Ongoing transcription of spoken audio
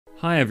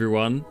Hi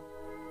everyone,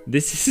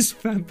 this is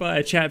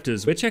Vampire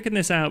Chapters. We're checking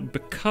this out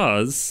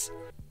because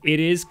it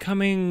is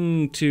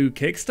coming to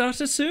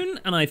Kickstarter soon,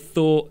 and I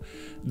thought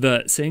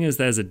that seeing as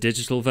there's a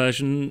digital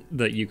version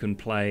that you can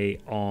play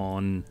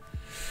on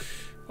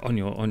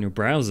your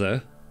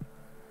browser,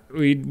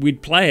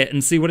 we'd play it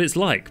and see what it's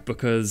like,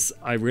 because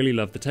I really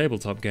love the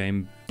tabletop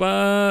game,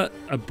 but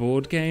a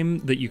board game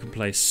that you can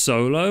play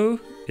solo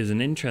is an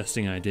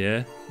interesting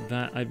idea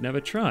that I've never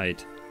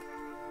tried.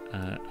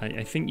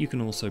 I think you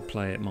can also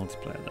play it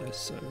multiplayer though,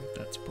 so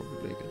that's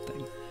probably a good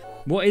thing.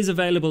 What is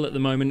available at the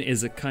moment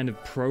is a kind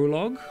of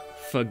prologue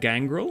for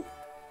Gangrel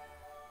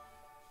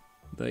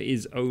that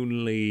is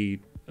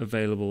only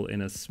available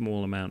in a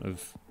small amount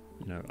of,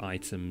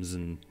 items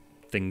and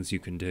things you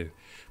can do.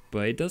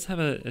 But it does have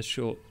a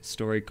short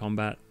story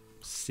combat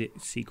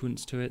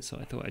sequence to it, so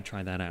I thought I'd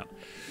try that out.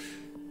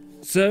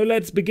 So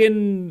let's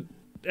begin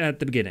at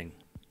the beginning.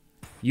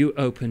 You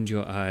opened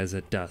your eyes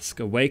at dusk,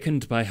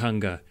 awakened by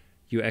hunger.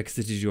 You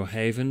exited your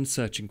haven,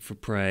 searching for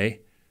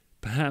prey.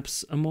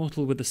 Perhaps a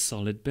mortal with a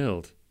solid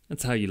build.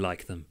 That's how you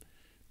like them.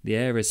 The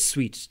air is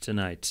sweet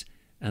tonight,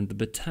 and the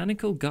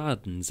botanical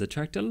gardens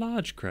attract a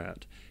large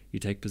crowd. You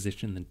take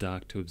position in the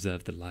dark to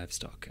observe the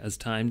livestock. As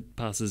time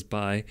passes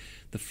by,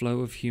 the flow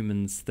of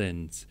humans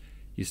thins.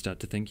 You start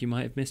to think you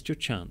might have missed your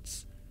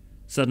chance.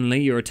 Suddenly,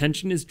 your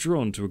attention is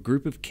drawn to a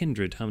group of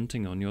kindred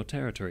hunting on your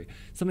territory.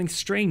 Something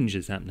strange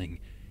is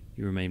happening.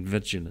 You remain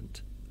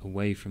vigilant,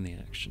 away from the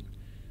action.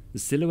 The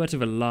silhouette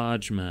of a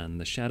large man,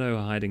 the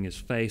shadow hiding his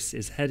face,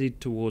 is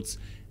headed towards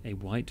a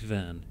white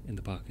van in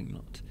the parking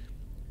lot.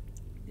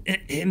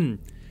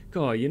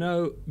 God,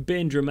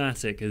 being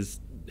dramatic is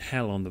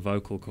hell on the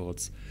vocal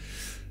cords.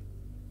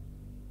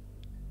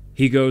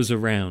 He goes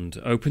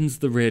around, opens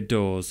the rear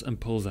doors,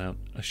 and pulls out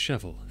a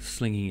shovel,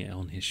 slinging it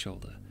on his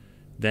shoulder.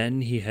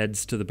 Then he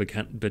heads to the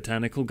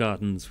botanical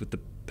gardens with the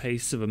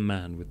pace of a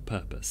man with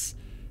purpose.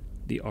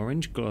 The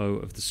orange glow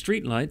of the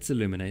streetlights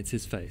illuminates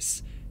his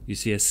face. You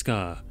see a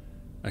scar.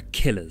 A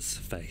killer's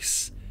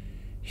face.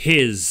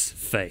 His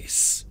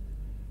face.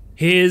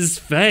 His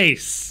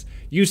face!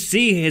 You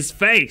see his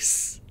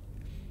face!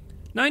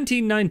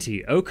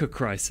 1990, Ochre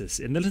Crisis.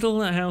 In the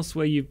little house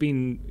where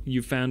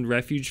you've found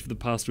refuge for the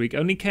past week,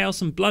 only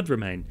chaos and blood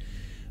remain.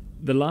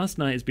 The last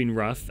night has been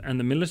rough, and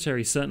the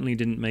military certainly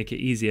didn't make it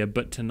easier,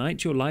 but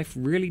tonight your life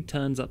really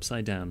turns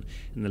upside down.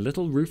 In the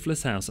little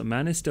roofless house, a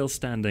man is still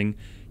standing,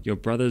 your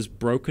brother's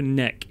broken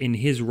neck in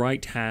his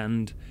right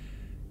hand.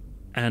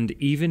 And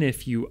even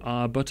if you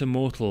are but a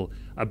mortal,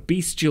 a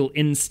bestial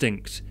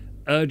instinct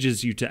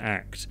urges you to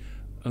act.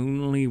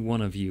 Only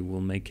one of you will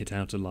make it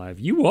out alive.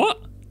 You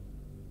what?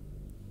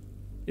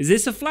 Is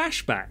this a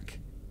flashback?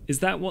 Is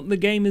that what the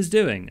game is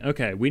doing?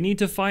 Okay, we need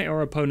to fight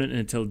our opponent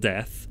until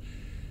death.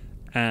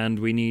 And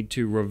we need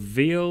to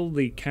reveal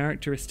the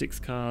characteristics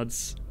card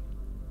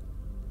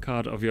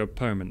of your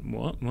opponent.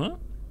 What?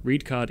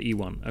 Read card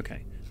E1.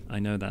 Okay, I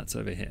know that's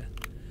over here.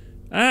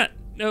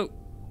 No.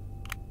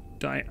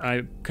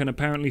 I can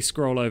apparently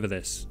scroll over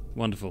this.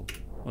 Wonderful.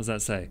 What does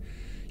that say?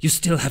 You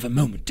still have a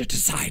moment to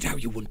decide how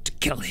you want to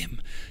kill him.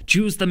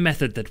 Choose the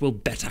method that will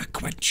better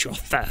quench your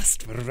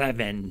thirst for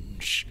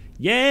revenge.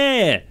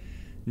 Yeah!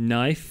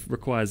 Knife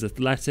requires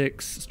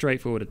athletics,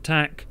 straightforward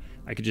attack.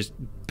 I could just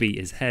beat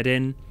his head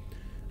in.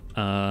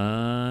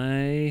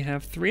 I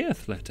have 3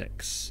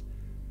 athletics.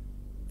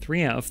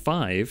 3 out of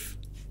 5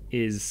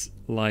 is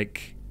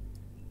like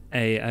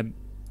a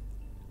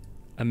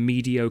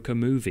mediocre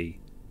movie.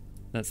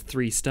 That's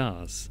 3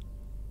 stars.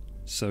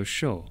 So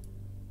sure.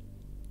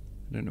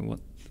 I don't know what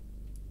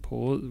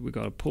pause. We've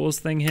got a pause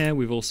thing here.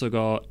 We've also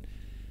got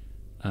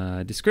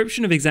a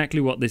description of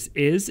exactly what this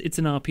is. It's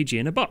an RPG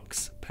in a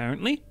box,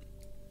 apparently.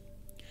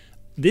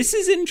 This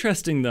is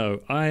interesting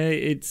though.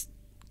 It's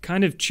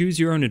kind of choose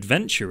your own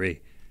adventure-y.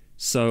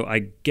 So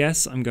I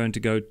guess I'm going to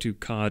go to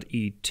card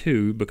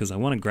E2 because I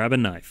want to grab a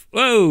knife.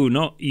 Whoa,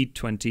 not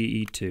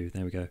E20, E2.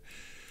 There we go.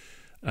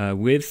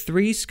 With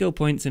 3 skill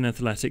points in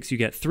athletics, you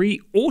get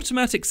 3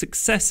 automatic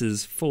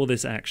successes for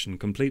this action.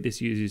 Complete this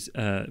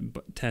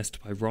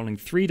test by rolling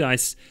 3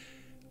 dice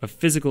of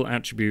physical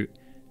attribute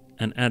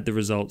and add the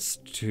results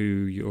to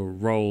your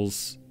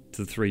rolls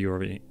to the 3 you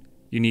already.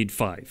 You need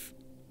 5.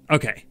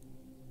 Okay.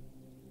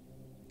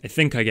 I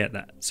think I get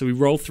that. So we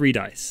roll 3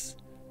 dice.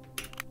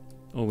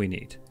 All we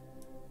need.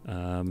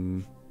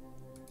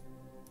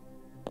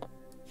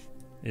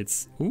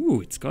 It's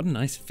got a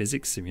nice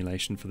physics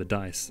simulation for the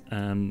dice.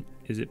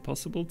 Is it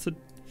possible to...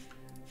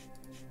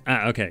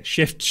 okay.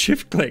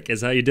 Shift click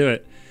is how you do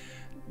it.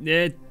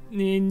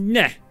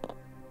 Nah.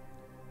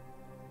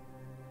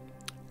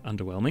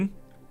 Underwhelming.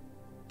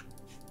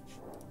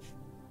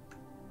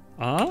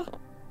 Oh,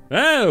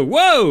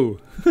 whoa!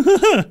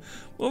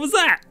 What was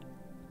that?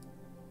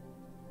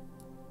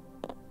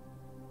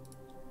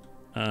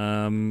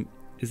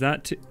 Is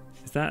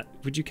that,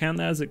 would you count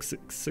that as a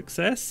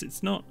success?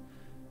 It's not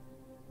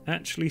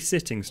actually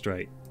sitting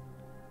straight.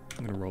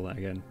 I'm gonna roll that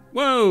again.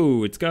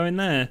 Whoa, it's going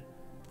there.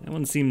 That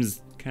one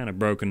seems kind of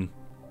broken.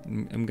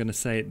 I'm gonna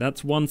say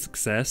that's 1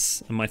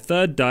 success, and my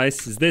 3rd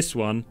dice is this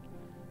one.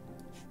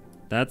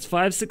 That's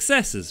 5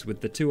 successes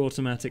with the 2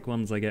 automatic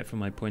ones I get from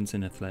my points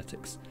in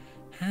athletics.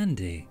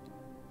 Handy.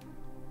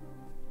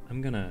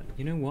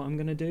 You know what I'm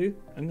gonna do?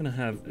 I'm gonna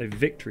have a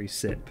victory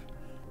sip.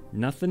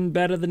 Nothing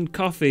better than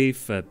coffee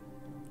for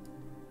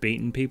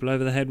beating people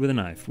over the head with a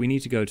knife. We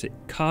need to go to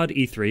card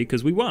E3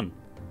 because we won.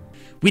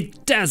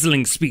 With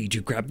dazzling speed,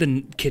 you grab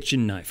the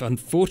kitchen knife.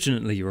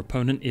 Unfortunately, your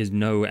opponent is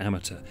no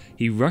amateur.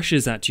 He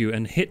rushes at you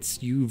and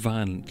hits you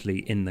violently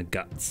in the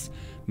guts.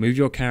 Move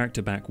your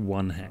character back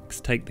 1 hex.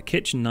 Take the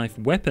kitchen knife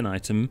weapon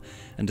item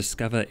and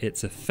discover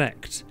its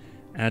effect.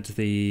 Add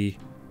the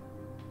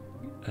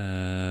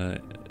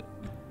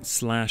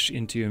slash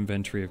into your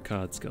inventory of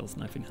card skills.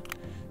 Knifing.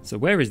 So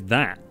where is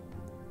that?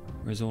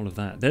 Where's all of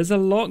that? There's a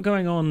lot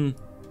going on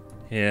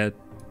here.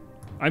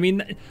 I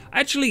mean,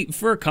 actually,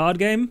 for a card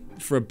game,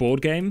 for a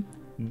board game,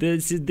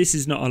 this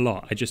is not a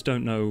lot. I just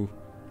don't know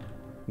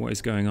what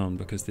is going on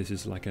because this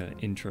is like an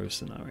intro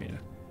scenario.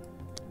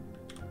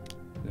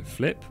 The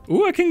flip.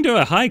 Ooh, I can do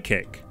a high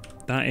kick.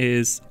 That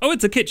is. Oh,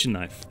 it's a kitchen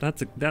knife.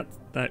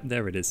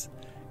 There it is.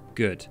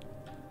 Good.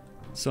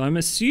 So I'm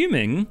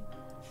assuming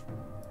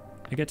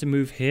I get to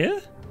move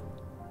here,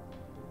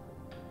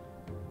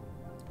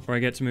 or I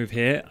get to move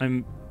here.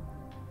 I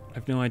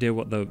have no idea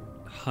what the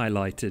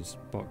highlighted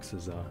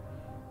boxes are.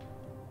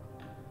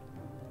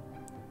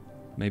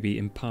 Maybe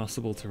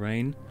impassable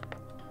terrain,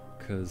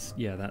 because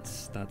yeah,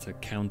 that's a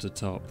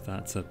countertop,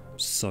 that's a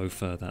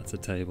sofa, that's a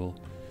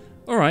table.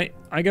 All right,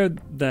 I go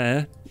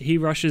there. He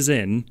rushes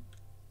in,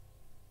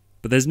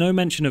 but there's no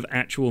mention of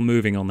actual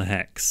moving on the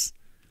hex.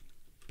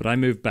 But I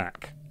move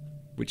back,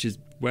 which is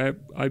where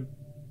I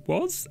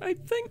was, I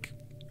think.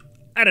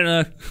 I don't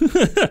know.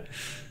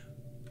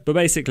 But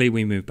basically,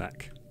 we move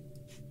back.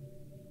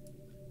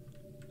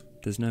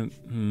 There's no...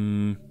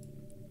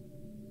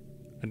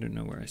 I don't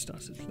know where I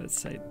started. Let's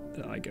say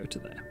that I go to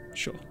there.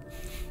 Sure.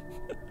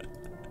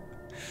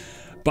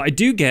 But I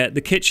do get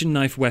the kitchen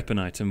knife weapon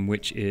item,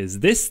 which is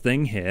this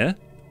thing here.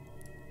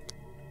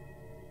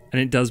 And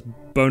it does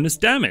bonus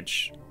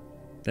damage.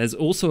 There's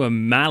also a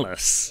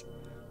malice,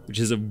 which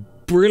is a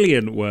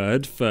brilliant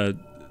word for,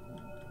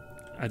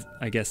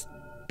 I guess,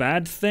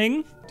 bad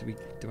thing.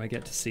 Do I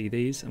get to see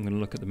these? I'm going to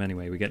look at them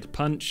anyway. We get to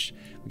punch,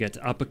 we get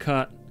to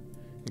uppercut,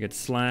 we get to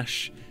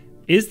slash.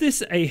 Is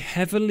this a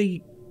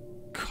heavily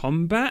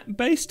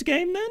combat-based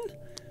game then?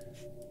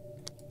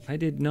 I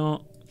did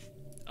not...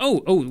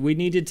 Oh, we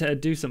needed to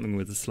do something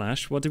with the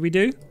slash. What did we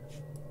do?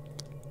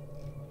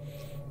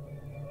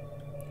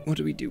 What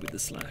do we do with the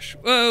slash?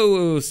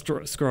 Whoa,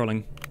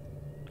 scrolling.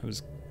 I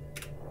was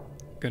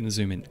going to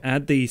zoom in.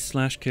 Add the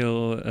slash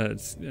kill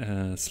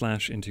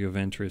slash into your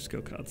inventory of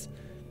skill cards.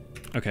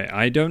 Okay,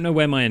 I don't know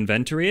where my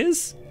inventory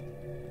is,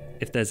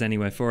 if there's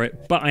anywhere for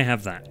it, but I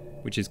have that,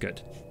 which is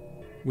good.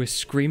 We're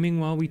screaming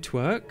while we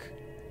twerk?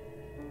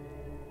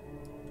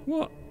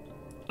 What?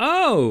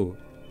 Oh!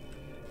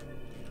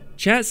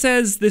 Chat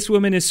says this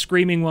woman is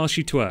screaming while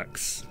she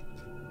twerks.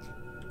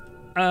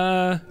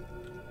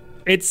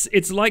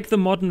 It's like the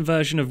modern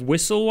version of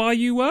whistle while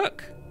you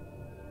work.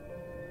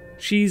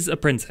 She's a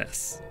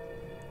princess.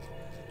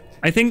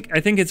 I think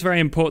it's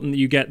very important that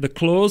you get the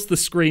claws, the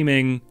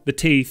screaming, the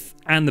teeth,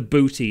 and the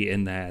booty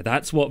in there.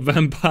 That's what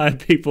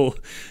the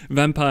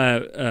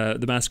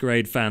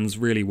Masquerade fans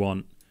really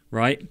want,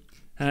 right?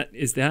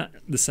 Is that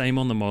the same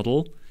on the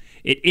model?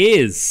 It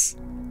is.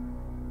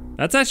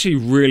 That's actually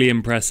really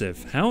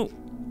impressive. How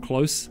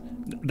close?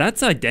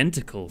 That's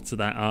identical to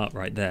that art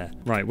right there.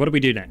 Right, what do we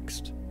do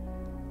next?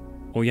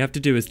 All you have to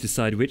do is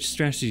decide which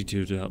strategy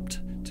to adopt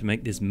to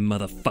make this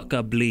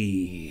motherfucker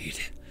bleed.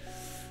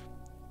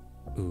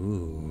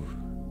 Ooh.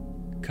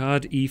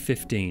 Card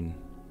E15.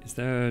 Is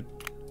there a...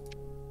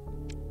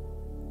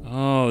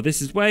 Oh,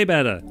 this is way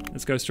better.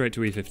 Let's go straight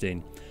to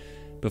E15.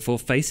 Before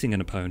facing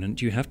an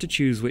opponent, you have to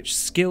choose which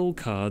skill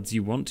cards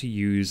you want to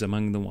use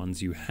among the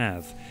ones you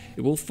have.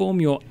 It will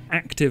form your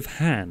active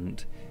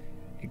hand.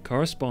 It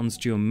corresponds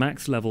to your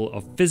max level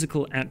of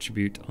physical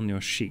attribute on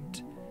your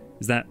sheet.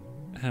 Is that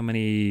how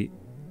many...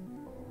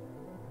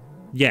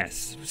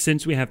 Yes,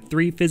 since we have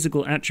 3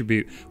 physical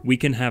attribute, we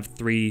can have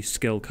 3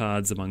 skill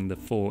cards among the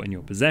 4 in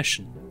your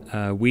possession.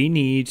 We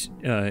need,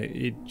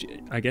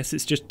 I guess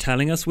it's just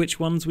telling us which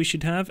ones we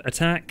should have.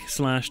 Attack,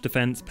 slash,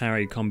 defense,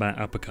 parry, combat,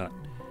 uppercut.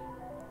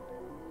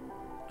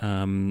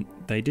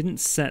 They didn't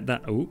set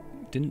that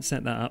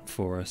up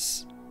for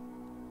us.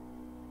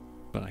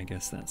 But I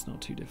guess that's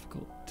not too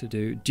difficult to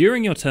do.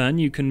 During your turn,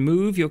 you can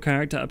move your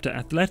character up to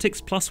athletics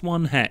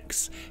 +1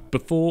 hex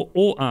before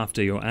or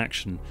after your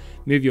action.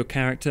 Move your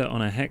character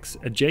on a hex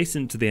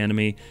adjacent to the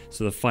enemy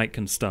so the fight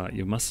can start.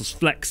 Your muscles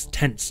flex,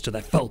 tense to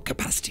their full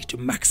capacity to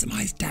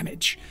maximize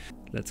damage.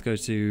 Let's go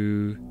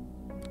to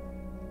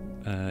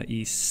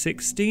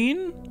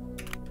E16.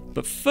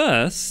 But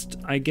first,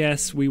 I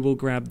guess we will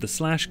grab the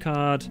slash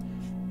card.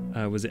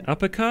 Was it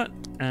uppercut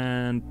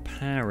and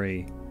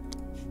parry?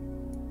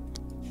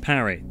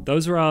 Parry.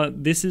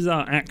 This is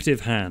our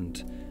active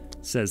hand,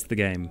 says the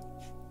game.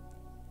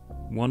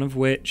 One of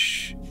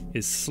which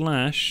is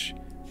slash,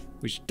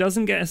 which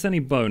doesn't get us any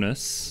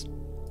bonus.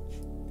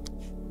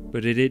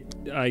 But it,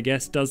 I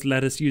guess, does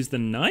let us use the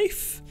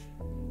knife?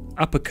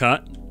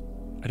 Uppercut.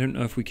 I don't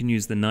know if we can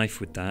use the knife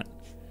with that.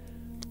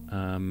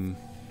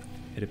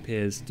 It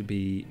appears to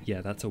be...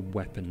 Yeah, that's a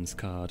weapons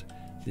card.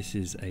 This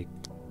is a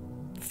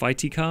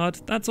fighty card.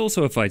 That's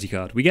also a fighty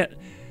card. We get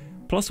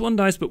 +1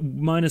 dice, but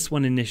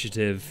 -1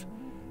 initiative.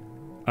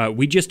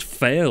 We just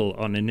fail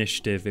on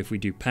initiative if we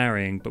do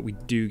parrying, but we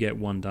do get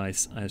 1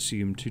 dice, I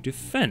assume, to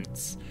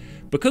defense.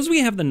 Because we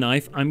have the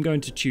knife, I'm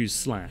going to choose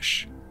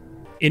slash.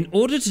 In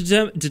order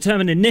to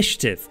determine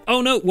initiative...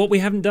 Oh no, what we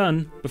haven't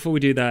done before we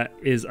do that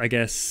is, I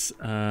guess,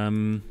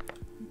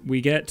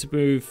 we get to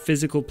move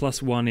physical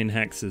 +1 in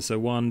hexes. So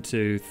 1,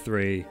 2,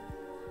 3,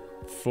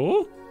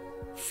 4?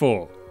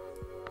 4.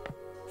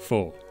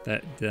 4.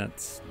 That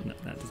doesn't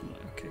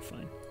work. Okay,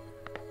 fine.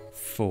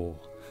 4.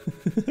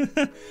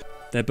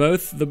 They're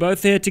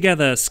both here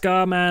together.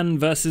 Scarman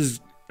versus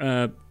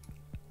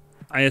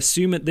I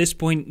assume at this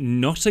point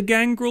not a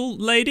Gangrel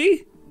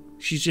lady?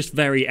 She's just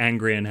very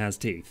angry and has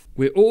teeth.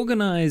 We're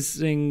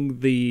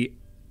organizing the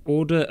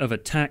order of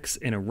attacks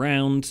in a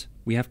round.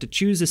 We have to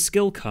choose a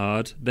skill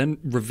card, then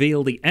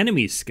reveal the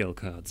enemy's skill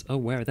cards. Oh,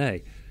 where are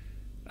they?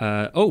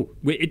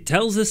 It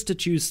tells us to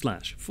choose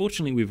slash.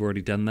 Fortunately, we've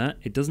already done that.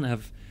 It doesn't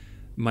have...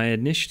 My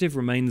initiative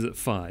remains at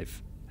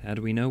 5. How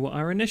do we know what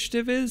our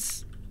initiative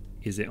is?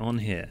 Is it on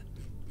here?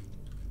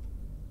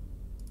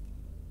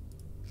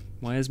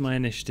 Why is my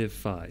initiative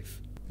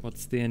 5?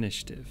 What's the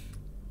initiative?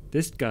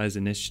 This guy's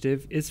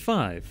initiative is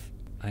 5.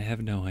 I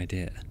have no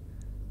idea.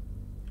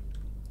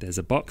 There's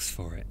a box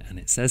for it, and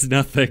it says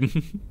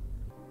nothing.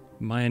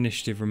 My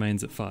initiative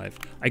remains at 5.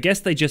 I guess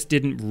they just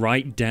didn't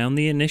write down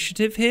the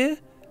initiative here?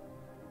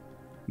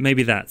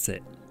 Maybe that's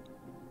it.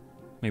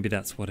 Maybe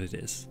that's what it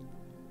is.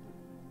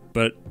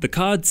 But the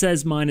card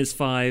says mine is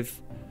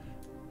 5.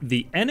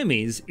 The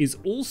enemy's is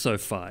also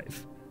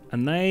 5.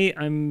 And they,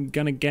 I'm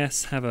gonna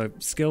guess, have a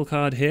skill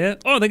card here.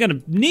 Oh, they're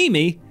gonna knee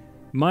me!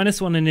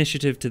 -1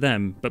 initiative to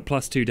them, but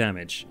 +2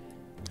 damage.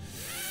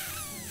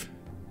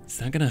 Is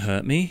that gonna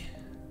hurt me?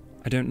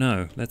 I don't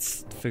know.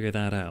 Let's figure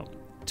that out.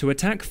 To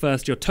attack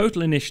first, your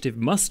total initiative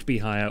must be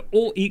higher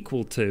or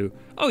equal to...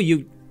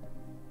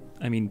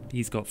 I mean,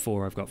 he's got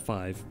 4, I've got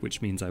 5,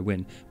 which means I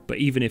win. But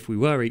even if we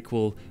were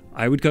equal,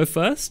 I would go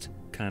first.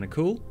 Kinda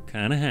cool,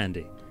 kinda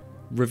handy.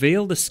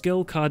 Reveal the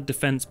skill card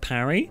defense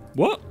parry.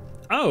 What?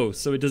 Oh,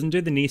 so it doesn't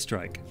do the knee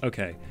strike.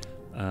 Okay.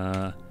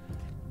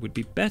 Would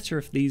be better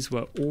if these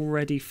were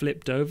already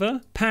flipped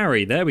over.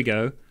 Parry, there we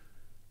go.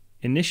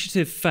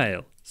 Initiative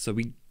fail. So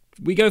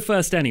we go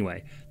first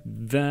anyway.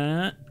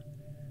 That...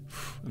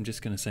 I'm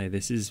just going to say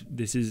this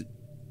is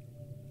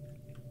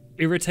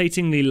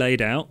irritatingly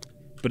laid out,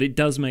 but it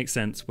does make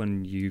sense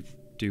when you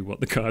do what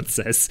the card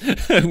says,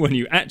 when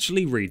you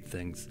actually read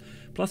things.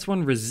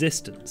 +1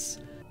 resistance.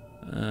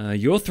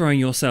 You're throwing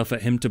yourself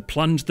at him to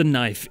plunge the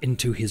knife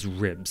into his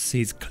ribs.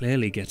 He's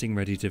clearly getting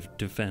ready to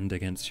defend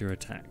against your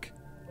attack.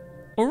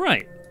 All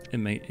right,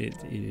 it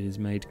is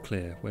made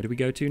clear. Where do we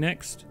go to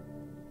next?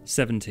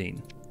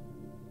 17.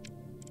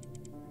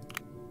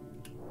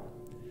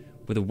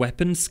 With a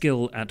weapon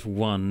skill at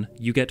 1,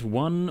 you get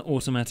 1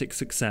 automatic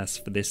success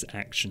for this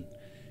action.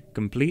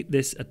 Complete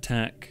this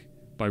attack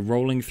by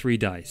rolling 3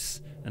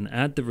 dice and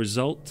add the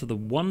result to the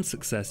 1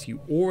 success you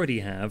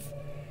already have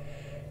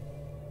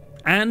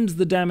and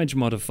the damage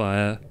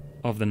modifier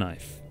of the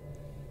knife.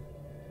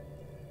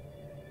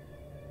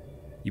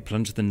 You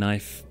plunge the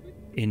knife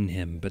in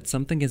him, but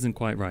something isn't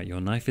quite right.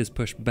 Your knife is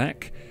pushed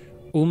back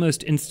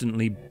almost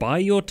instantly by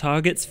your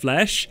target's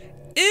flesh.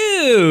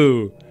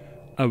 Ew!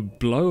 A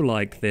blow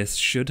like this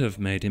should have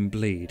made him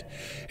bleed.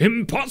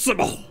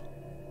 Impossible!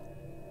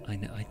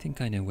 I think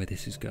I know where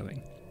this is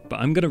going. But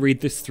I'm going to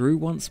read this through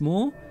once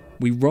more.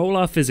 We roll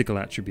our physical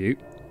attribute,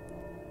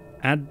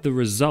 add the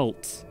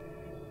result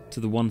to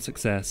the 1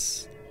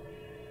 success,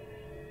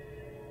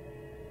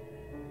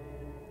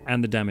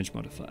 and the damage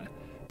modifier.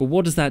 But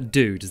what does that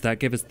do? Does that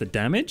give us the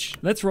damage?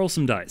 Let's roll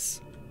some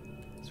dice.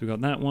 So we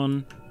got that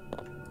one.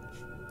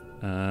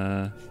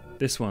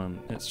 This one.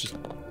 Let's just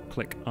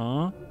click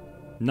R.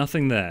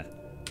 Nothing there.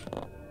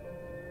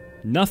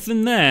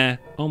 Nothing there.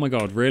 Oh my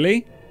god,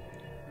 really?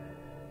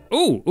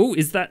 Oh,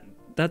 is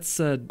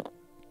that's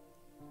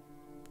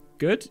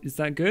good? Is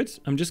that good?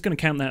 I'm just going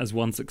to count that as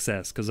 1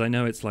 success because I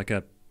know it's like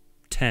a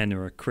 10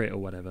 or a crit or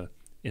whatever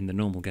in the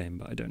normal game,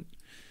 but I don't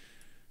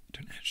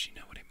actually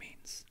know what it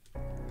means.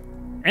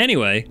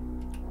 Anyway,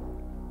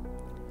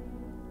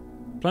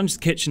 plunge the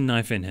kitchen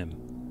knife in him.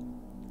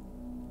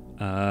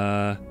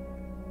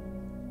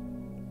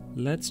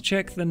 Let's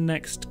check the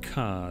next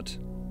card.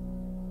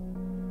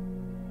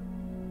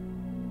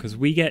 Because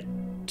we get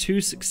 2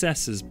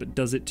 successes, but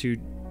does it do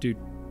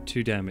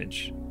 2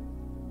 damage?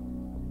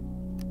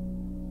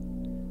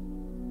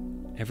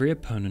 Every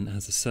opponent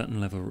has a certain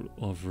level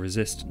of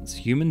resistance.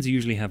 Humans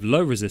usually have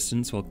low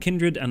resistance, while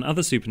kindred and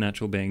other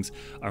supernatural beings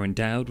are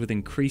endowed with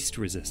increased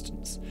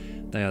resistance.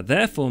 They are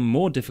therefore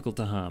more difficult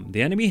to harm.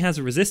 The enemy has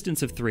a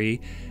resistance of 3,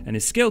 and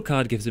his skill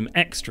card gives him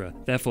extra.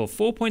 Therefore,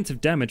 4 points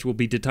of damage will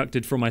be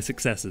deducted from my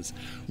successes.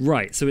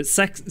 Right, so it's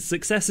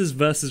successes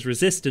versus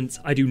resistance.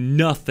 I do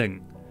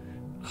nothing.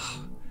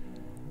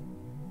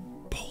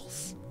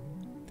 Balls.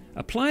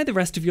 Apply the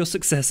rest of your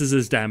successes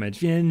as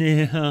damage,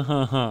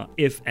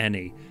 if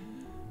any.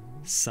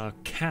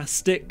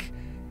 Sarcastic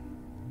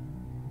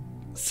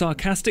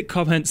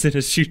comments in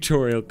a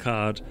tutorial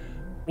card.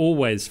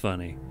 Always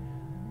funny.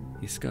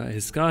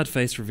 His scarred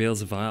face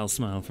reveals a vile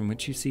smile from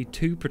which you see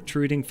 2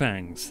 protruding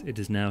fangs. It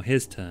is now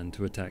his turn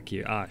to attack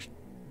you.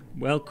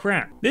 Well,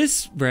 crap.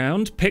 This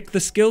round, pick the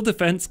skill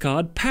defense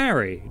card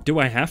Parry. Do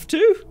I have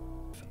to?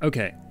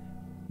 Okay.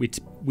 We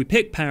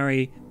pick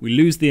Parry. We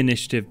lose the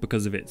initiative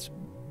because of its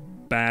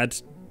bad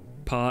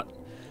part.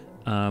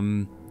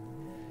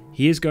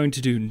 He is going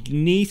to do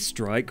Knee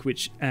Strike,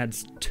 which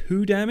adds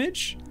 2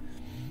 damage.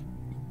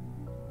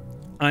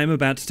 I am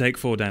about to take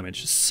 4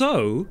 damage.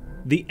 So,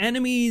 the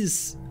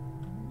enemies...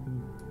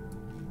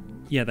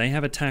 Yeah, they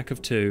have attack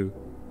of 2.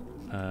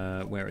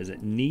 Where is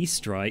it? Knee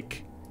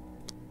Strike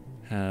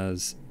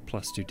has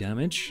 +2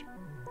 damage,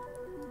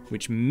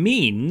 which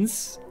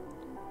means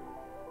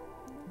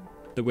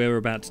that we're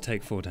about to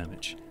take 4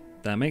 damage.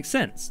 That makes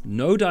sense.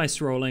 No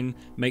dice rolling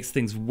makes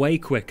things way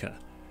quicker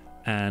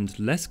and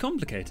less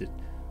complicated.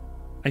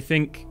 I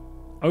think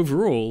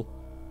overall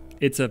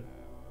it's a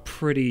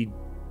pretty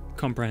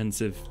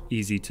comprehensive,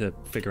 easy to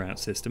figure out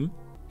system.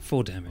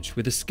 4 damage.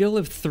 With a skill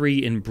of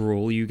 3 in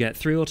Brawl, you get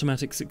 3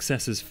 automatic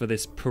successes for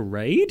this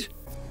parade?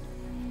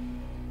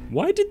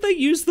 Why did they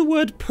use the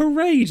word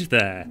parade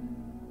there?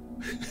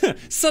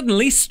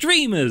 Suddenly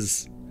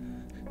streamers!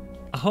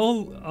 A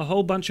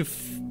whole bunch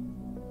of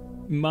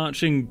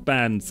marching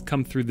bands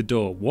come through the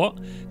door. What?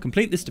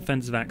 Complete this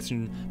defensive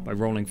action by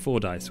rolling 4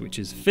 dice, which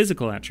is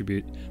physical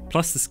attribute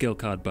plus the skill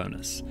card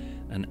bonus,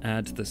 and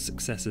add the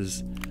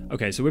successes.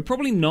 Okay, so we're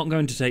probably not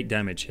going to take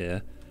damage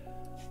here.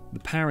 The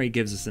parry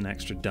gives us an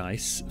extra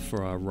dice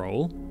for our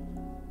roll.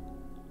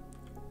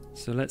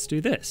 So let's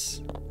do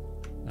this.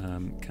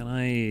 Can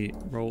I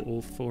roll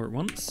all 4 at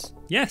once?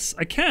 Yes,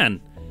 I can!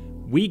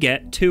 We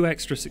get 2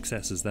 extra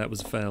successes. That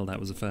was a fail,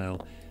 that was a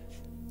fail.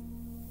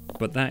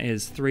 But that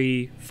is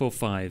 3, 4,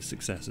 5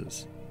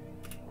 successes.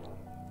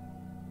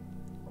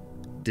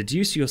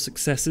 Deduce your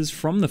successes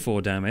from the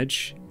 4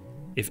 damage.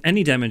 If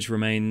any damage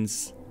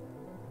remains,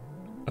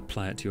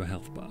 apply it to your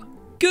health bar.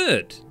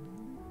 Good!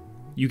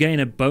 You gain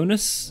a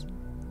bonus.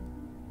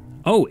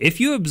 Oh, if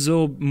you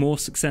absorb more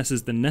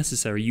successes than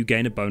necessary, you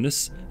gain a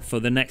bonus for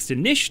the next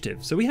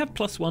initiative. So we have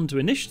 +1 to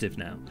initiative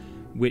now,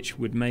 which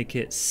would make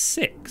it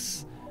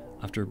 6.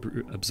 After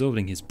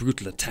absorbing his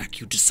brutal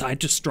attack, you decide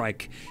to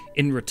strike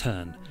in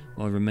return,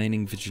 while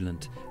remaining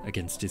vigilant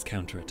against his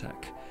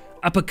counterattack.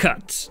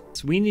 Uppercut!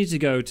 So we need to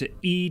go to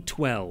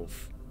E12.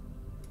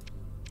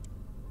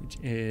 Which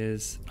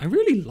is... I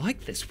really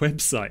like this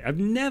website. I've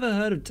never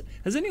heard of...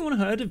 Has anyone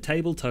heard of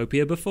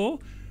Tabletopia before?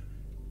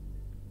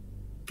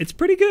 It's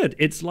pretty good.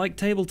 It's like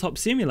Tabletop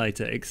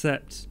Simulator,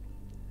 except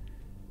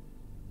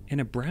in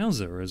a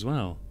browser as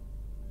well.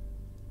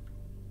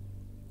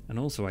 And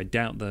also, I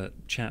doubt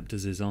that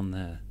Chapters is on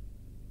there,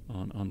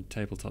 on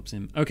Tabletop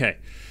Sim. Okay,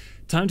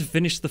 time to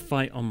finish the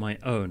fight on my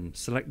own.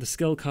 Select the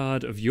skill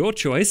card of your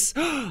choice.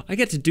 I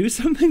get to do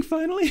something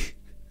finally?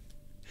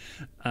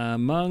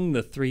 Among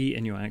the 3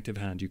 in your active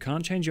hand. You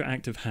can't change your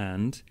active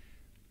hand,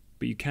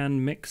 but you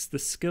can mix the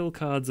skill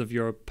cards of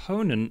your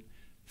opponent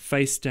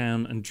face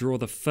down and draw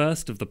the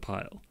first of the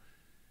pile.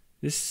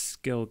 This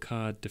skill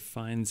card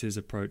defines his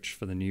approach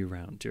for the new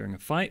round. During a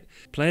fight,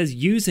 players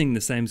using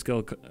the same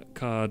skill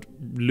card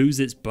lose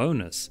its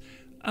bonus.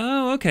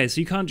 Oh, okay, so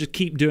you can't just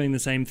keep doing the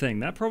same thing.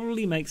 That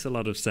probably makes a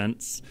lot of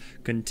sense.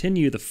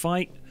 Continue the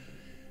fight.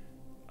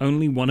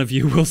 Only one of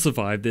you will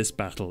survive this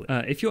battle.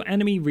 If your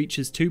enemy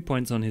reaches 2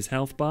 points on his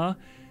health bar,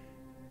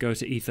 go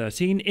to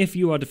E13. If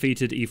you are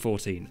defeated,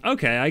 E14.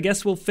 Okay, I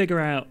guess we'll figure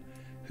out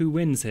who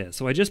wins here.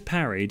 So I just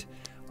parried.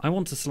 I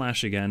want to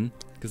slash again,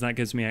 because that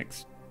gives me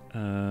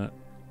yeah,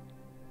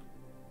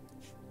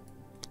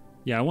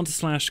 I want to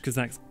slash because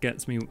that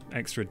gets me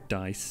extra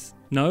dice.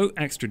 No,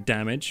 extra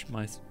damage.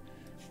 My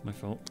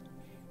fault.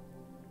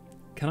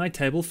 Can I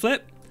table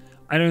flip?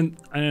 I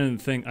don't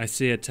think I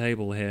see a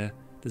table here.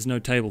 There's no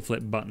table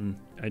flip button.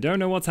 I don't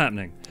know what's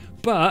happening.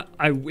 But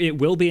it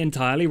will be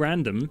entirely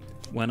random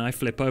when I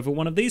flip over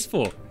one of these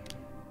 4.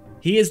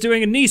 He is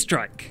doing a knee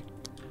strike.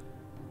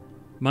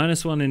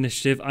 -1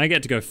 initiative. I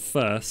get to go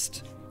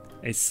first.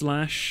 A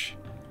slash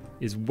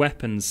is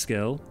weapon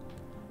skill,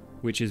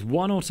 which is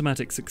 1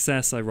 automatic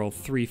success. I roll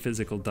 3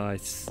 physical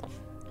dice.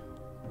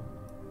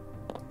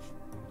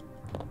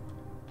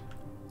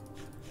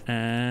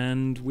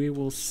 And we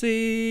will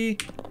see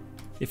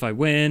if I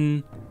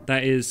win.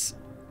 That is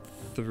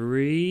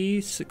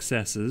 3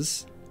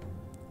 successes.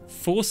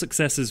 4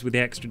 successes with the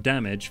extra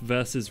damage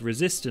versus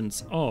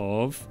resistance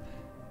of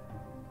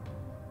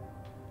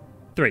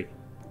 3.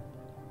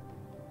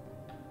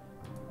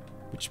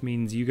 Which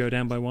means you go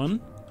down by 1.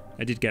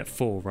 I did get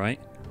 4, right?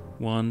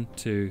 1,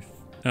 2...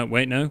 Oh,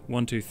 wait, no.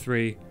 1, 2,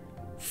 3...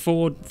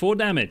 4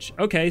 damage.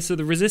 Okay, so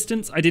the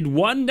resistance, I did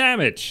 1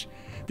 damage.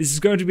 This is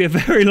going to be a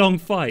very long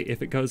fight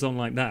if it goes on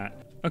like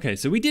that. Okay,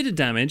 so we did a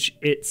damage.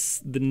 It's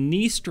the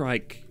knee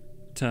strike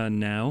turn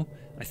now.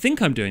 I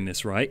think I'm doing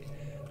this right.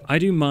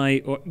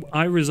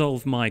 I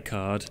resolve my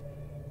card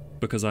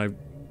because I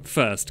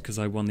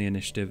won the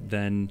initiative,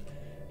 then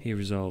he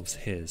resolves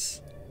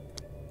his.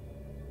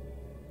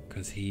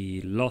 Because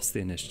he lost the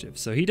initiative.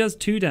 So he does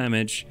 2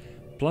 damage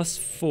plus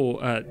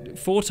 4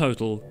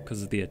 total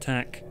because of the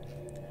attack,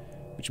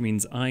 which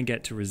means I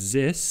get to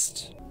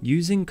resist.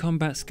 Using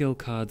combat skill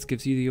cards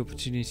gives you the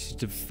opportunity to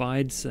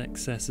divide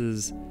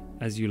successes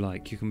as you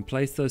like. You can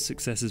place those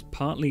successes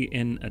partly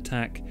in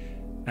attack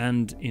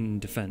and in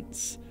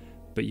defense,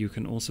 but you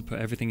can also put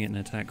everything in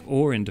attack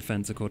or in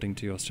defense according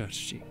to your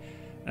strategy.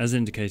 As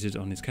indicated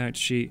on his character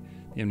sheet,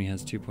 he only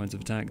has 2 points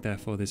of attack,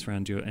 therefore this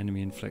round your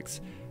enemy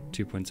inflicts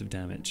 2 points of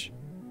damage.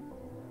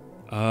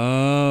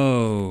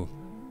 Oh.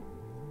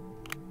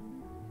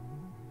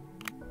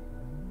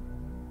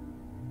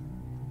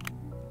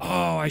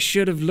 Oh, I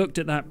should have looked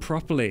at that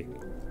properly.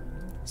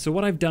 So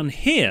what I've done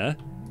here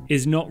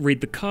is not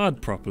read the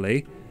card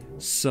properly,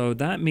 so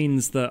that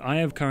means that I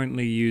have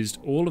currently used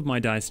all of my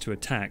dice to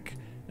attack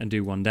and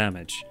do 1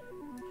 damage.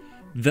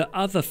 The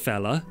other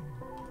fella,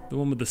 the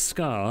one with the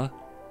scar,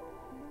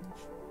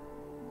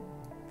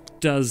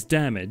 does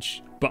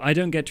damage, but I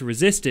don't get to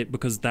resist it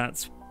because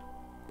that's...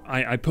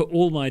 I put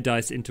all my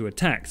dice into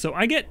attack, so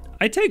I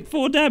take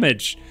 4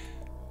 damage.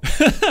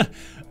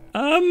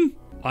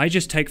 I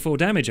just take 4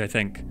 damage, I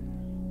think.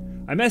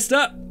 I messed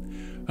up!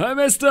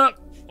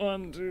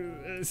 1,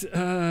 2,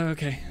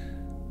 okay.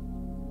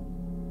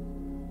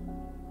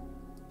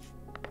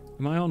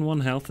 Am I on 1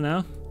 health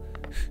now?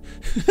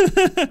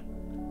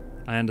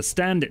 I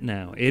understand it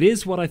now. It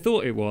is what I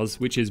thought it was,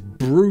 which is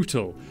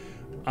brutal.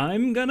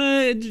 I'm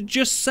gonna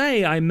just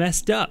say I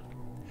messed up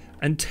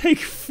and take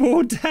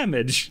 4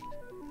 damage.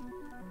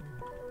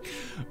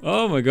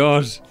 Oh my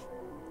god.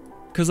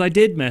 Because I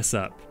did mess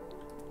up.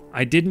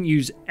 I didn't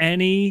use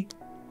any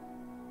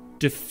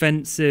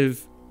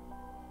defensive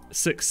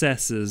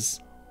successes,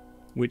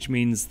 which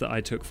means that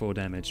I took 4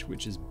 damage,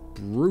 which is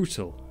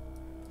brutal.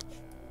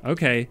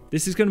 Okay,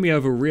 this is going to be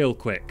over real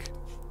quick.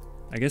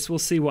 I guess we'll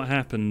see what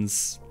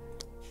happens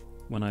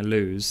when I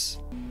lose.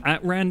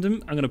 At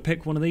random, I'm going to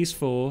pick one of these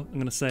 4. I'm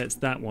going to say it's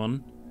that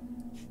one.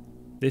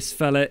 This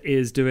fella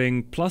is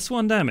doing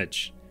 +1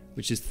 damage,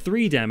 which is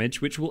 3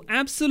 damage, which will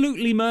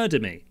absolutely murder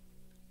me.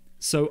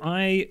 So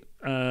I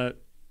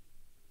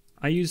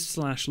used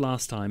slash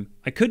last time.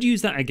 I could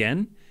use that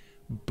again,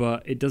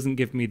 but it doesn't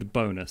give me the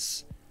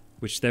bonus,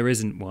 which there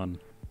isn't one.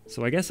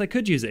 So I guess I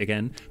could use it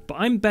again, but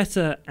I'm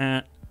better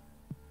at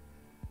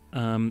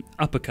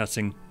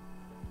uppercutting.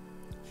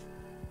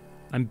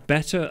 I'm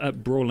better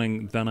at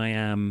brawling than I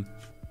am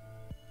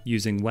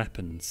using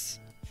weapons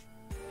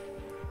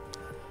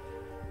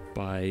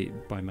by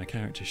my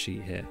character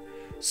sheet here.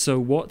 So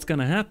what's going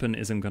to happen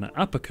is I'm going to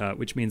uppercut,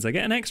 which means I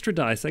get an extra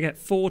dice. I get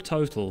 4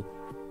 total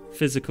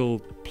physical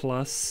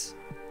plus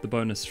the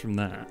bonus from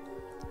that.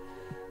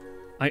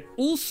 I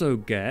also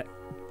get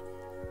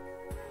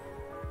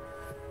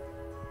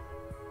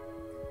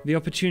the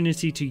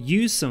opportunity to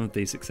use some of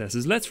these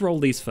successes. Let's roll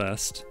these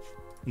first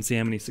and see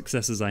how many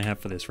successes I have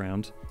for this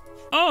round.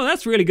 Oh,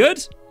 that's really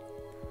good.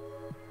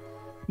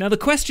 Now the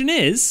question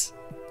is,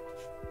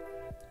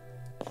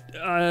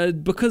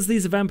 because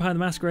these are Vampire the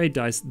Masquerade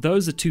dice,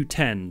 those are 2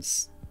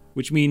 10s,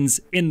 which means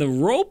in the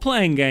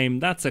role-playing game,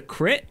 that's a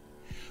crit,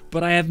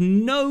 but I have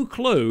no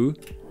clue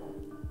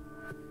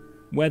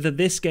whether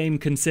this game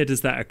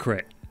considers that a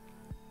crit.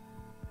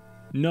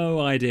 No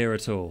idea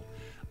at all.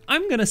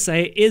 I'm going to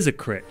say it is a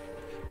crit,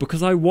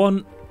 because I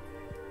want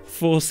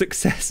 4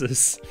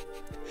 successes.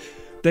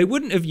 They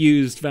wouldn't have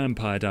used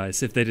vampire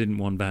dice if they didn't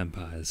want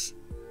vampires.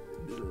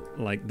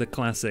 Like the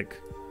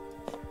classic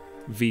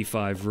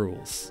V5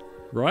 rules,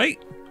 right?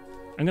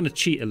 I'm going to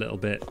cheat a little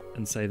bit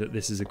and say that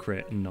this is a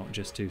crit and not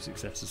just 2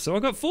 successes. So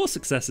I've got 4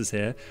 successes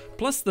here,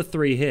 plus the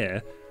 3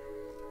 here.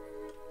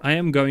 I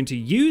am going to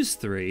use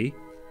 3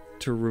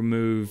 to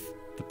remove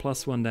the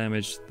 +1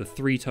 damage, the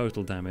 3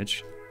 total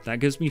damage. That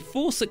gives me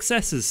 4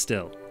 successes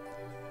still,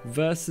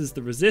 versus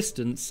the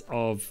resistance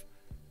of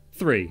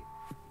 3.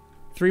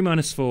 3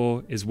 minus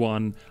 4 is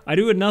 1. I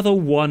do another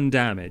 1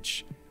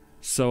 damage.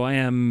 So I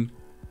am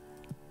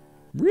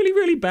really,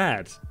 really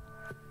bad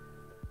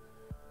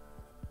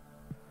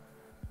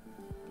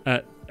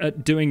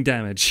at doing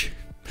damage.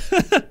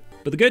 But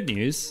the good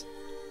news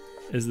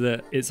is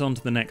that it's on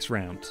to the next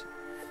round.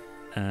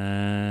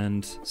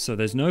 And so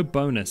there's no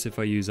bonus if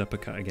I use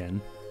uppercut again.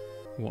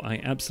 What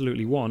I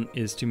absolutely want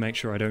is to make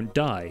sure I don't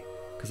die,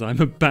 because I'm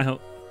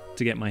about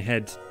to get my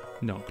head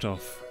knocked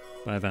off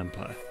by a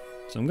vampire.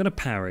 So I'm going to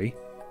parry,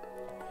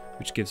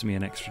 which gives me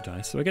an extra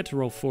dice. So I get to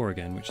roll 4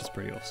 again, which is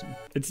pretty awesome.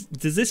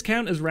 Does this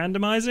count as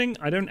randomizing?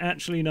 I don't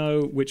actually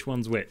know which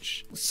one's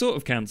which. Sort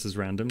of counts as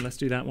random. Let's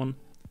do that one.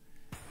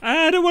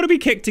 I don't want to be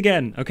kicked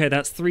again. Okay,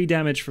 that's 3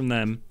 damage from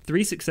them.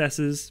 3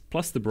 successes,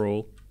 plus the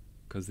brawl,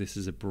 because this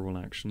is a brawl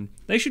action.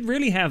 They should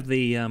really have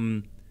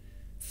the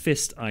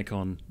fist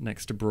icon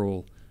next to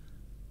brawl.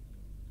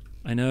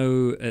 I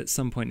know at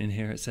some point in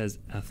here it says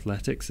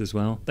athletics as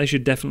well. They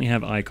should definitely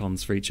have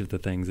icons for each of the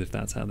things if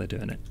that's how they're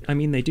doing it. I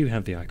mean, they do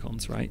have the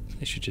icons, right?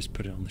 They should just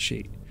put it on the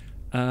sheet.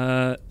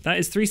 That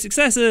is 3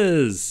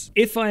 successes.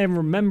 If I am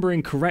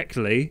remembering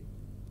correctly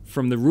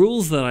from the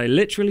rules that I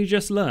literally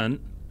just learned,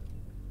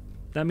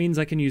 that means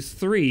I can use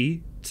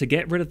 3 to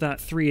get rid of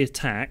that 3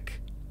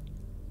 attack.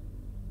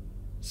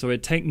 So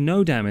it'd take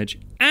no damage,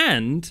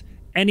 and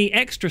any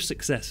extra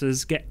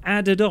successes get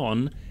added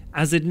on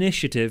as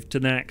initiative to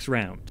the next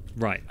round.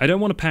 Right, I don't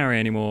want to parry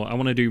anymore. I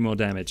want to do more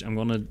damage. I'm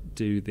going to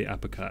do the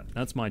uppercut.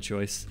 That's my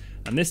choice.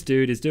 And this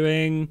dude is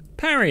doing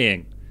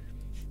parrying.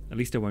 At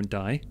least I won't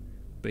die.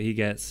 But he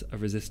gets a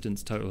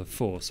resistance total of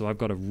 4. So I've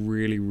got to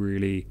really,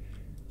 really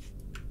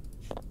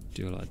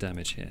do a lot of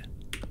damage here.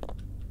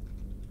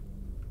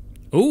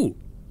 Ooh!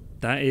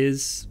 That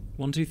is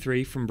 1, 2,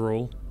 3 from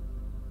Brawl.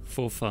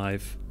 4,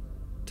 5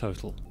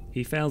 total.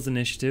 He fails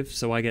initiative,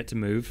 so I get to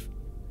move.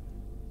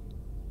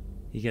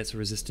 He gets a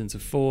resistance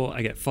of 4.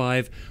 I get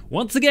 5.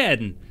 Once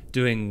again,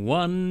 doing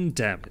 1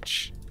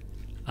 damage.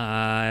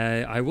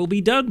 I will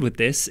be done with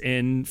this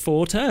in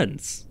 4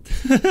 turns.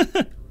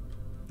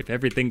 If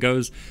everything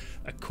goes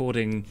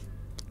according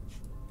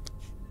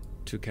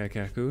to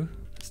Kakaku.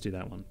 Let's do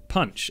that one.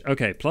 Punch.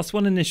 Okay,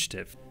 +1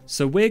 initiative.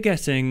 So we're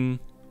getting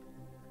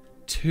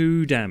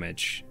 2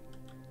 damage.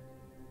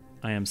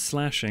 I am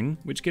slashing,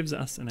 which gives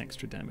us an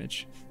extra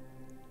damage.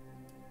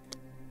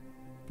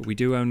 But we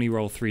do only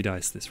roll 3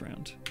 dice this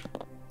round.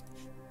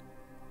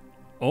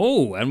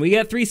 Oh, and we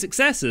get 3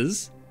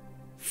 successes.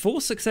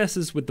 4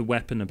 successes with the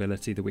weapon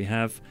ability that we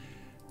have,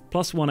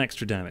 +1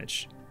 extra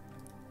damage.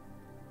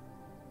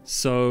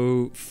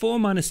 So 4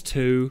 minus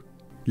 2,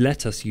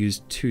 let us use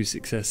 2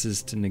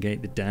 successes to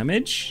negate the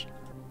damage.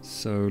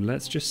 So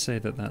let's just say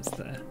that that's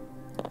there.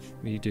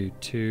 We do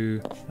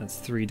 2, that's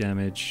 3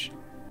 damage.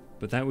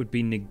 But that would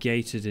be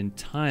negated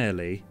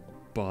entirely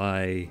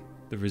by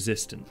the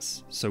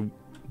resistance. So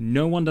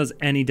no one does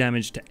any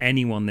damage to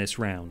anyone this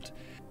round.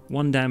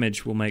 1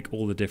 damage will make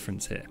all the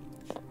difference here.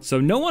 So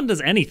no one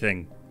does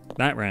anything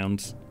that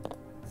round.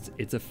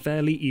 It's a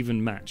fairly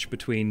even match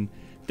between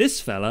this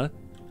fella,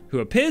 who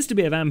appears to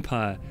be a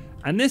vampire,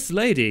 and this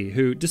lady,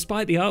 who,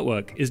 despite the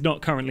artwork, is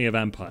not currently a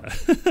vampire.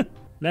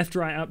 Left,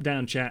 right, up,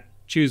 down, chat.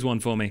 Choose one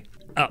for me.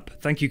 Up.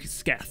 Thank you,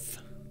 Sketh.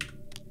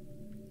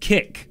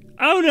 Kick.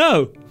 Oh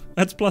no!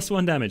 That's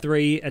 +1 damage.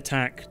 3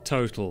 attack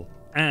total.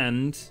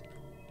 And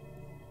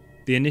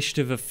the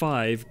initiative of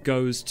 5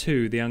 goes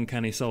to the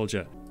Uncanny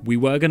Soldier. We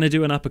were going to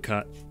do an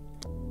uppercut,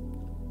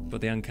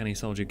 but the Uncanny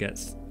Soldier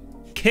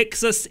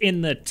kicks us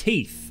in the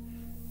teeth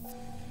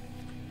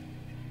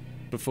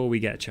before we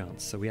get a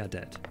chance, so we are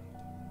dead.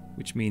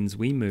 Which means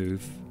we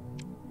move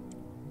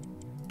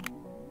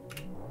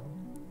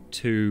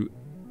to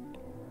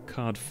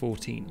card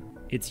 14.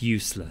 It's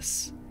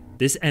useless.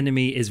 This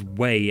enemy is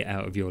way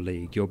out of your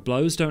league. Your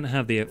blows don't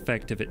have the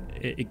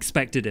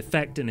expected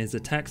effect, and his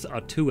attacks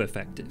are too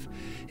effective.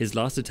 His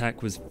last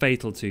attack was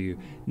fatal to you.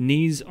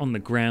 Knees on the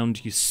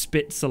ground, you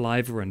spit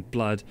saliva and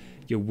blood.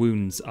 Your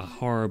wounds are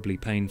horribly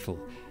painful.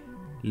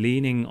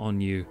 Leaning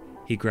on you,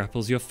 he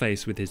grapples your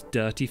face with his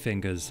dirty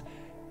fingers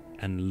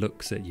and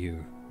looks at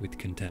you with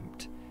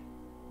contempt.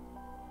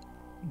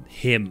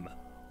 Him.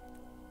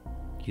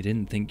 You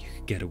didn't think you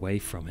could get away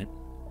from it.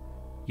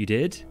 You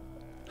did?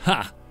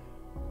 Ha!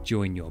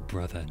 Join your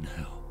brother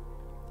now.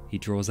 He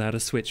draws out a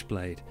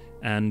switchblade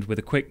and, with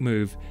a quick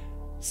move,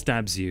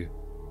 stabs you.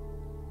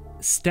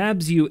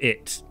 Stabs you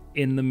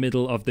in the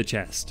middle of the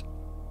chest.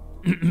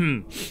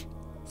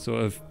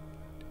 Sort of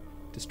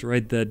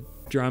destroyed the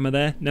drama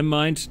there. Never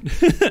mind.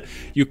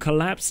 You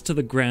collapse to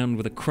the ground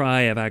with a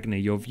cry of agony.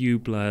 Your view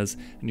blurs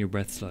and your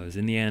breath slows.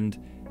 In the end,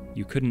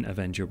 you couldn't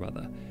avenge your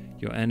brother.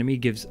 Your enemy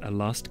gives a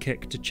last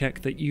kick to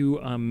check that you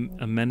are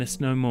a menace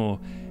no more.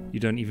 You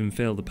don't even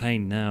feel the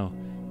pain now.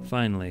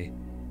 Finally,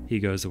 he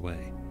goes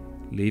away,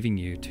 leaving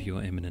you to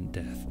your imminent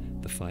death.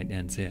 The fight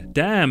ends here.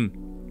 Damn!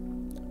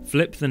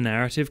 Flip the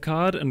narrative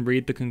card and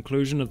read the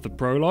conclusion of the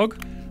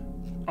prologue.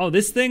 Oh,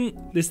 this thing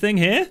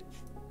here?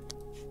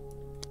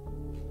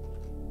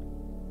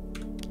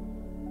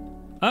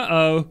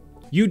 Uh-oh.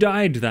 You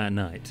died that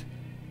night.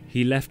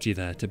 He left you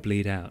there to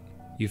bleed out.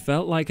 You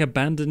felt like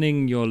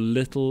abandoning your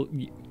little...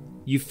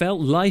 You felt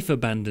life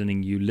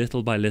abandoning you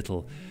little by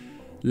little.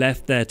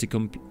 Left there to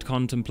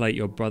contemplate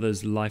your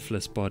brother's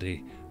lifeless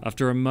body.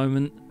 After a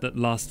moment that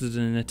lasted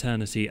an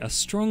eternity, a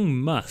strong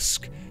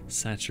musk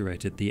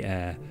saturated the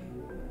air.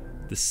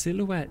 The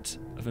silhouette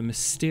of a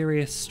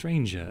mysterious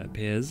stranger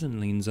appears and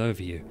leans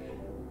over you.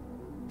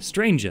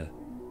 Stranger,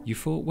 you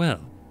thought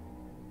well.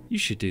 You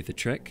should do the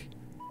trick.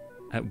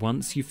 At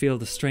once you feel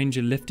the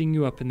stranger lifting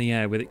you up in the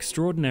air with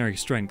extraordinary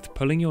strength,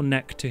 pulling your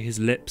neck to his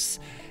lips.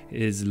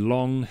 His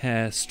long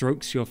hair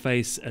strokes your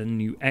face and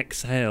you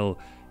exhale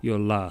your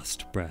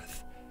last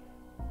breath.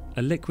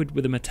 A liquid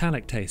with a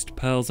metallic taste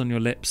pearls on your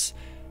lips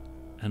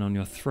and on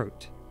your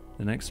throat.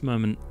 The next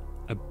moment,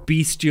 a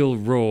bestial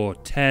roar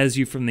tears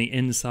you from the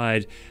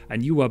inside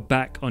and you are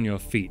back on your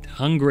feet,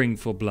 hungering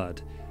for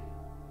blood.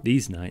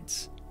 These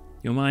nights,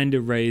 your mind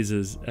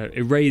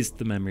erased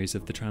the memories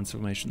of the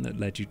transformation that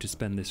led you to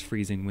spend this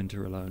freezing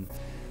winter alone,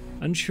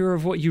 unsure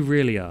of what you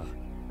really are.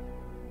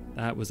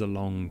 That was a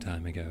long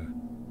time ago.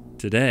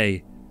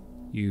 Today,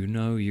 You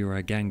know you're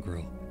a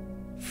Gangrel.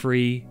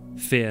 Free,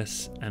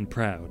 fierce, and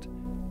proud.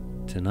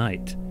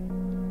 Tonight,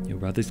 your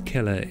brother's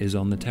killer is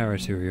on the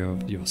territory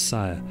of your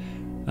sire,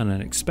 an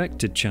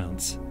unexpected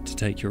chance to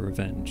take your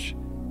revenge.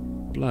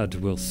 Blood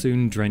will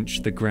soon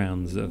drench the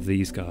grounds of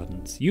these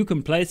gardens. You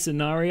can play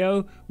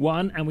scenario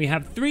 1 and we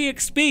have 3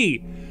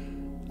 XP!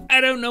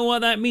 I don't know what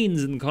that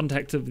means in the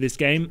context of this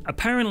game.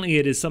 Apparently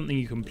it is something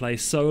you can play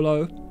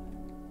solo.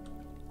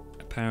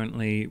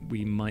 Apparently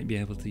we might be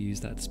able to use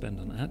that to spend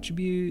on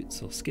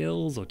attributes or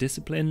skills or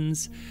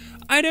disciplines.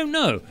 I don't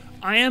know.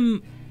 I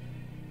am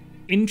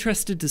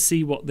interested to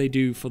see what they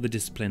do for the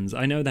disciplines.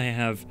 I know they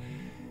have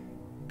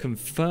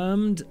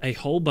confirmed a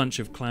whole bunch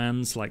of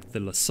clans like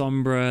the La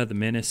Sombra, the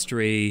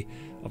Ministry,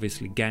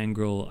 obviously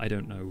Gangrel. I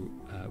don't know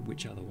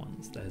which other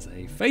ones. There's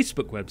a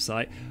Facebook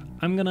website.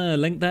 I'm going to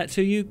link that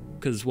to you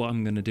because what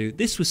I'm going to do,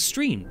 this was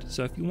streamed.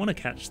 So if you want to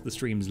catch the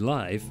streams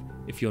live,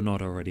 if you're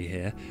not already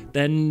here,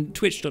 then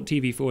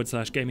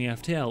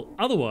twitch.tv/gamingftl.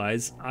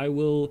 Otherwise, I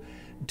will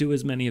do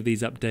as many of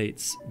these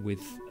updates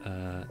with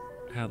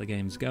how the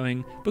game's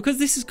going because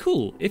this is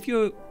cool. If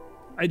you're,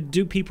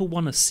 do people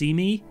want to see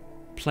me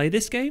play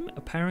this game?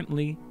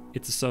 Apparently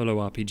it's a solo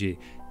RPG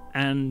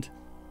and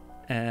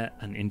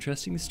an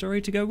interesting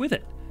story to go with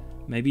it.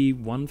 Maybe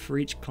one for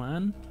each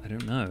clan? I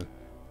don't know.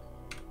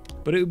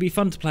 But it would be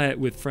fun to play it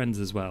with friends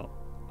as well.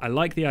 I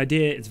like the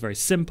idea. It's very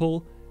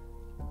simple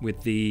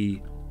with the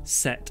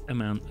set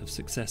amount of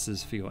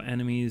successes for your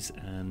enemies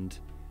and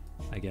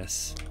I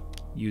guess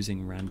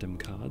using random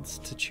cards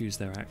to choose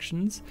their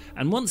actions.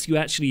 And once you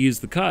actually use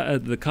the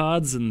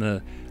cards and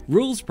the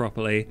rules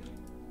properly,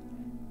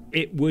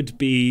 it would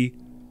be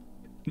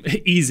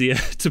easier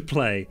to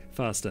play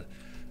faster.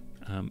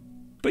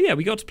 But yeah,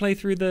 we got to play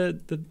through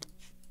the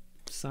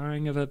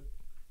siring of a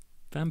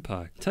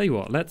vampire. Tell you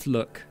what, let's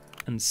look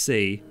and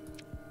see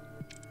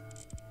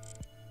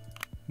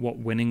what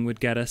winning would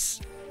get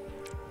us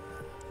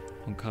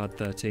on card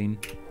 13.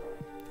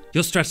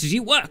 Your strategy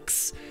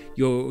works!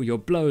 Your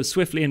blows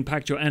swiftly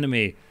impact your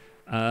enemy.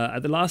 At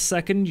the last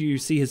second, you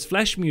see his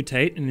flesh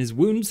mutate and his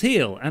wounds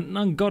heal at an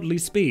ungodly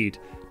speed.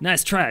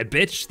 Nice try,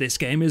 bitch. This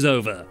game is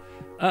over.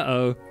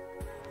 Uh-oh.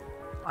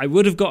 I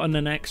would have gotten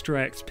an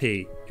extra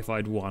XP if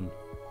I'd won.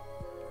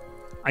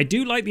 I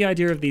do like the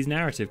idea of these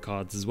narrative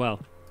cards as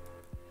well.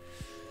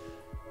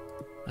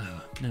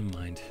 Oh, never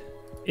mind.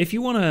 If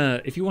you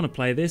wanna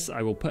play this,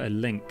 I will put a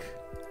link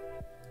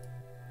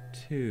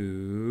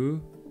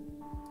to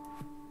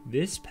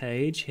this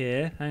page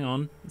here. Hang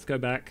on, let's go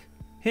back.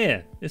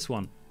 Here, this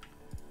one.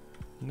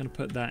 I'm gonna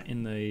put that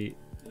in the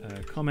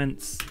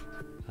comments.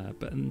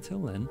 But until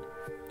then,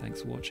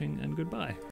 thanks for watching and goodbye.